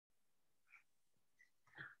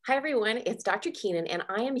Hi, everyone. It's Dr. Keenan, and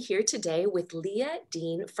I am here today with Leah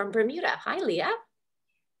Dean from Bermuda. Hi, Leah.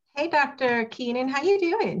 Hey, Dr. Keenan, how you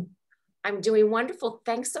doing? I'm doing wonderful.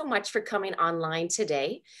 Thanks so much for coming online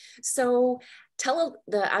today. So tell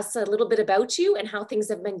us a little bit about you and how things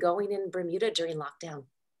have been going in Bermuda during lockdown.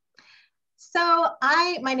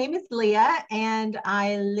 My name is Leah, and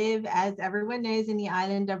I live, as everyone knows, in the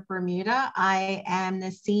island of Bermuda. I am the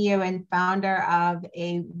CEO and founder of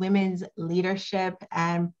a women's leadership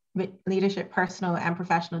personal and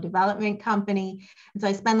professional development company. And so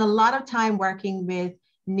I spend a lot of time working with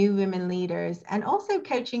new women leaders and also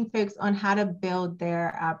coaching folks on how to build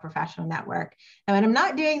their professional network. And when I'm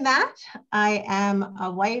not doing that, I am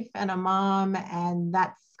a wife and a mom, and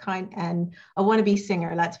and a wannabe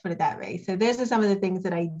singer, let's put it that way. So those are some of the things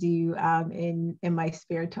that I do in my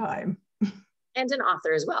spare time. And an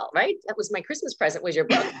author as well, right? That was my Christmas present, was your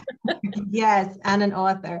book. Yes, and an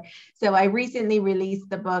author. So I recently released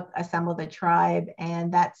the book, Assemble the Tribe,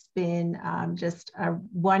 and that's been just a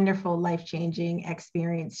wonderful, life-changing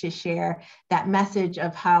experience to share that message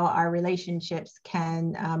of how our relationships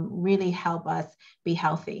can really help us be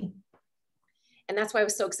healthy. And that's why I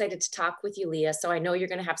was so excited to talk with you, Leah. So I know you're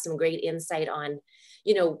going to have some great insight on,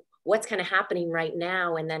 what's kind of happening right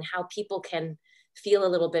now, and then how people can feel a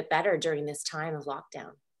little bit better during this time of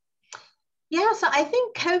lockdown. Yeah, so I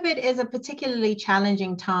think COVID is a particularly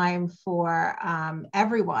challenging time for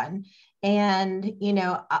everyone. And,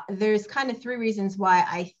 there's kind of three reasons why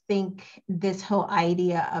I think this whole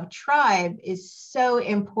idea of tribe is so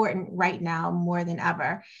important right now more than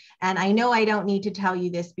ever. And I know I don't need to tell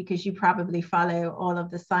you this because you probably follow all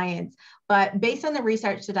of the science, but based on the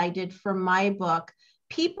research that I did for my book,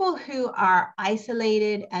 people who are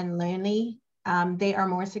isolated and lonely, they are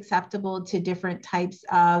more susceptible to different types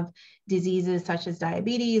of diseases such as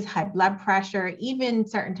diabetes, high blood pressure, even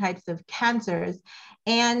certain types of cancers.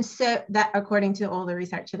 And so that, according to all the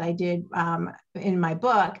research that I did in my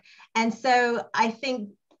book. And so I think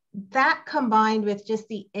that, combined with just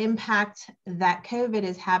the impact that COVID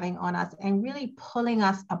is having on us and really pulling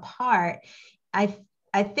us apart,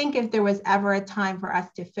 I think if there was ever a time for us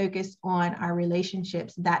to focus on our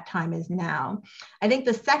relationships, that time is now. I think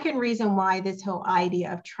the second reason why this whole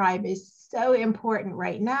idea of tribe is so important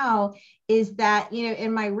right now is that,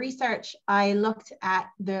 in my research, I looked at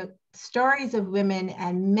the stories of women,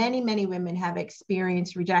 and many, many women have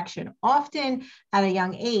experienced rejection, often at a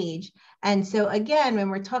young age. And so again, when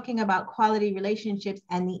we're talking about quality relationships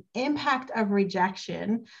and the impact of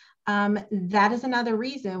rejection, that is another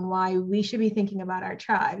reason why we should be thinking about our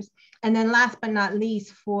tribes. And then last but not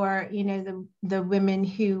least, for the women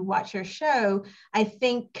who watch our show, I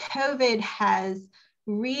think COVID has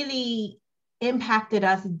really impacted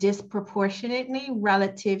us disproportionately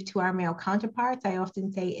relative to our male counterparts. I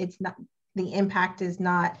often say the impact is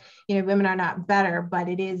not, women are not better, but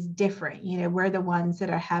it is different. We're the ones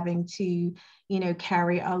that are having to,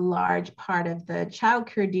 carry a large part of the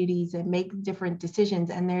childcare duties and make different decisions.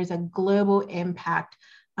 And there's a global impact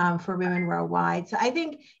for women worldwide. So I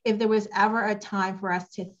think if there was ever a time for us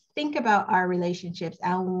to think about our relationships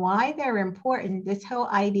and why they're important, this whole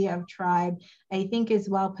idea of tribe, I think, is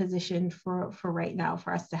well positioned for right now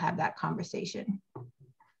for us to have that conversation.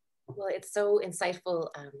 Well, it's so insightful,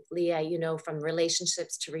 Leah, from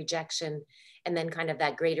relationships to rejection, and then kind of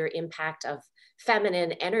that greater impact of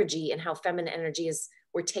feminine energy and how feminine energy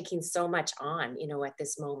we're taking so much on, at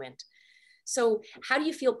this moment. So how do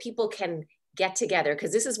you feel people can get together?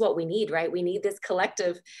 Because this is what we need, right? We need this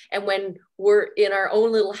collective. And when we're in our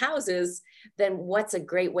own little houses, then what's a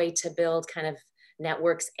great way to build kind of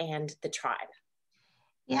networks and the tribe?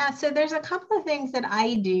 Yeah, so there's a couple of things that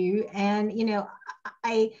I do, and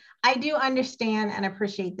I do understand and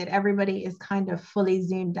appreciate that everybody is kind of fully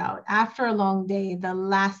zoomed out. After a long day, the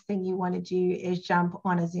last thing you want to do is jump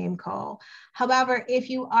on a Zoom call. However, if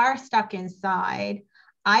you are stuck inside,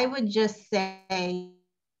 I would just say,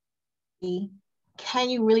 can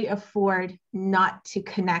you really afford not to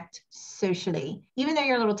connect socially, even though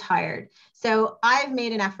you're a little tired? So I've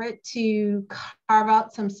made an effort to carve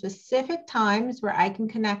out some specific times where I can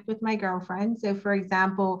connect with my girlfriend. So for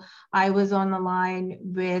example, I was on the line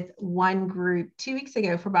with one group 2 weeks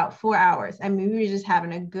ago for about 4 hours. I mean, we were just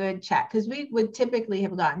having a good chat because we would typically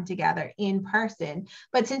have gotten together in person.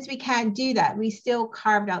 But since we can't do that, we still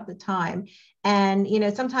carved out the time. And,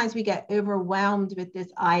 sometimes we get overwhelmed with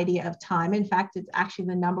this idea of time. In fact, it's actually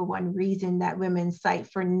the number one reason that women cite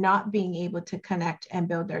for not being able to connect and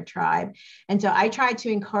build their tribe. And so I try to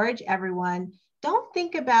encourage everyone, don't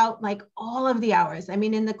think about like all of the hours. I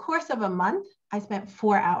mean, in the course of a month, I spent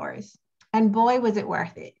 4 hours And boy, was it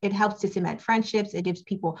worth it. It helps to cement friendships. It gives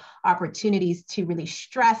people opportunities to really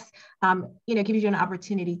stress, gives you an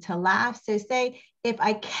opportunity to laugh. So say, if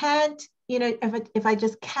I can't, if I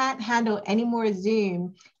just can't handle any more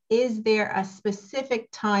Zoom, is there a specific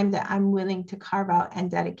time that I'm willing to carve out and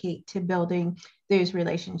dedicate to building those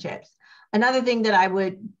relationships? Another thing that I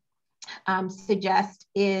would suggest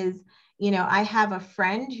is, I have a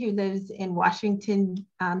friend who lives in Washington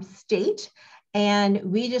State, and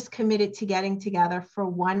we just committed to getting together for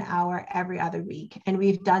 1 hour every other week. And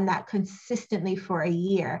we've done that consistently for a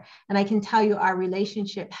year. And I can tell you our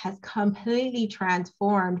relationship has completely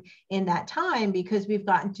transformed in that time, because we've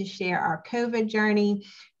gotten to share our COVID journey.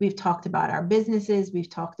 We've talked about our businesses. We've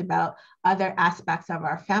talked about other aspects of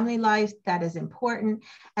our family lives that is important.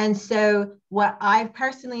 And so what I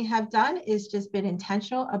personally have done is just been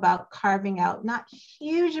intentional about carving out not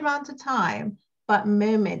huge amounts of time, but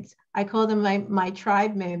moments. I call them my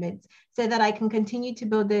tribe moments, so that I can continue to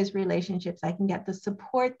build those relationships. I can get the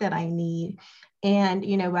support that I need. And,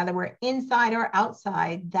 whether we're inside or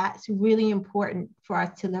outside, that's really important for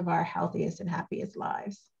us to live our healthiest and happiest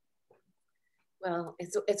lives. Well,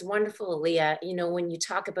 it's wonderful, Leah. When you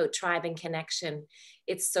talk about tribe and connection,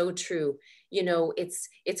 it's so true.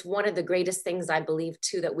 It's one of the greatest things, I believe,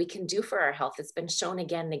 too, that we can do for our health. It's been shown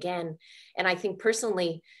again and again. And I think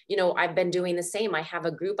personally, I've been doing the same. I have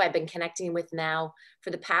a group I've been connecting with now for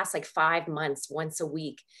the past 5 months, once a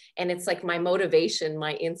week. And it's like my motivation,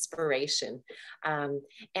 my inspiration.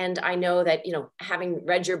 And I know that, having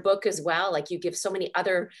read your book as well, you give so many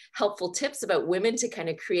other helpful tips about women to kind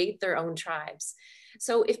of create their own tribes.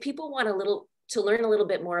 So if people want to learn a little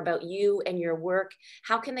bit more about you and your work,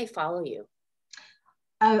 how can they follow you?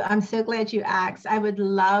 Oh, I'm so glad you asked. I would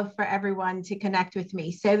love for everyone to connect with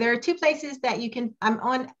me. So there are two places that you can, I'm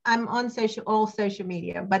on all social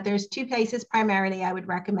media, but there's two places primarily I would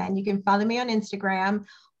recommend. You can follow me on Instagram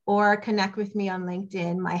or connect with me on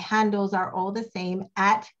LinkedIn. My handles are all the same,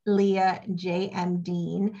 at Leah J.M.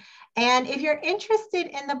 Dean. And if you're interested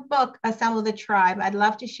in the book, Assemble the Tribe, I'd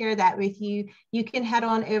love to share that with you. You can head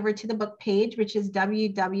on over to the book page, which is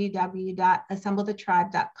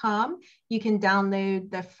www.assemblethetribe.com. You can download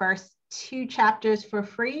the first 2 chapters for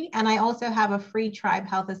free. And I also have a free tribe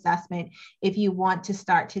health assessment if you want to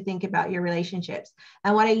start to think about your relationships.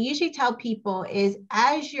 And what I usually tell people is,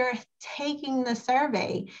 as you're taking the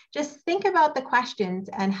survey, just think about the questions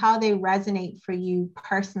and how they resonate for you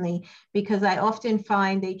personally, because I often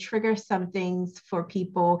find they trigger some things for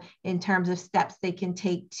people in terms of steps they can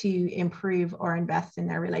take to improve or invest in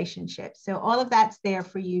their relationships. So all of that's there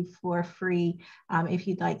for you for free if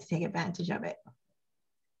you'd like to take advantage of it.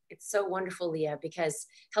 It's so wonderful, Leah, because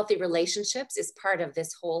healthy relationships is part of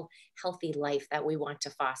this whole healthy life that we want to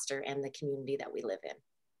foster and the community that we live in.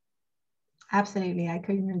 Absolutely. I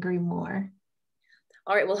couldn't agree more.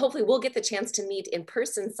 All right. Well, hopefully we'll get the chance to meet in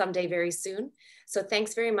person someday very soon. So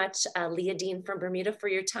thanks very much, Leah Dean from Bermuda, for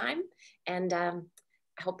your time. And I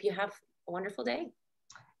hope you have a wonderful day.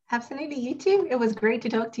 Absolutely. You too. It was great to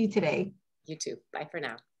talk to you today. You too. Bye for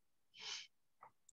now.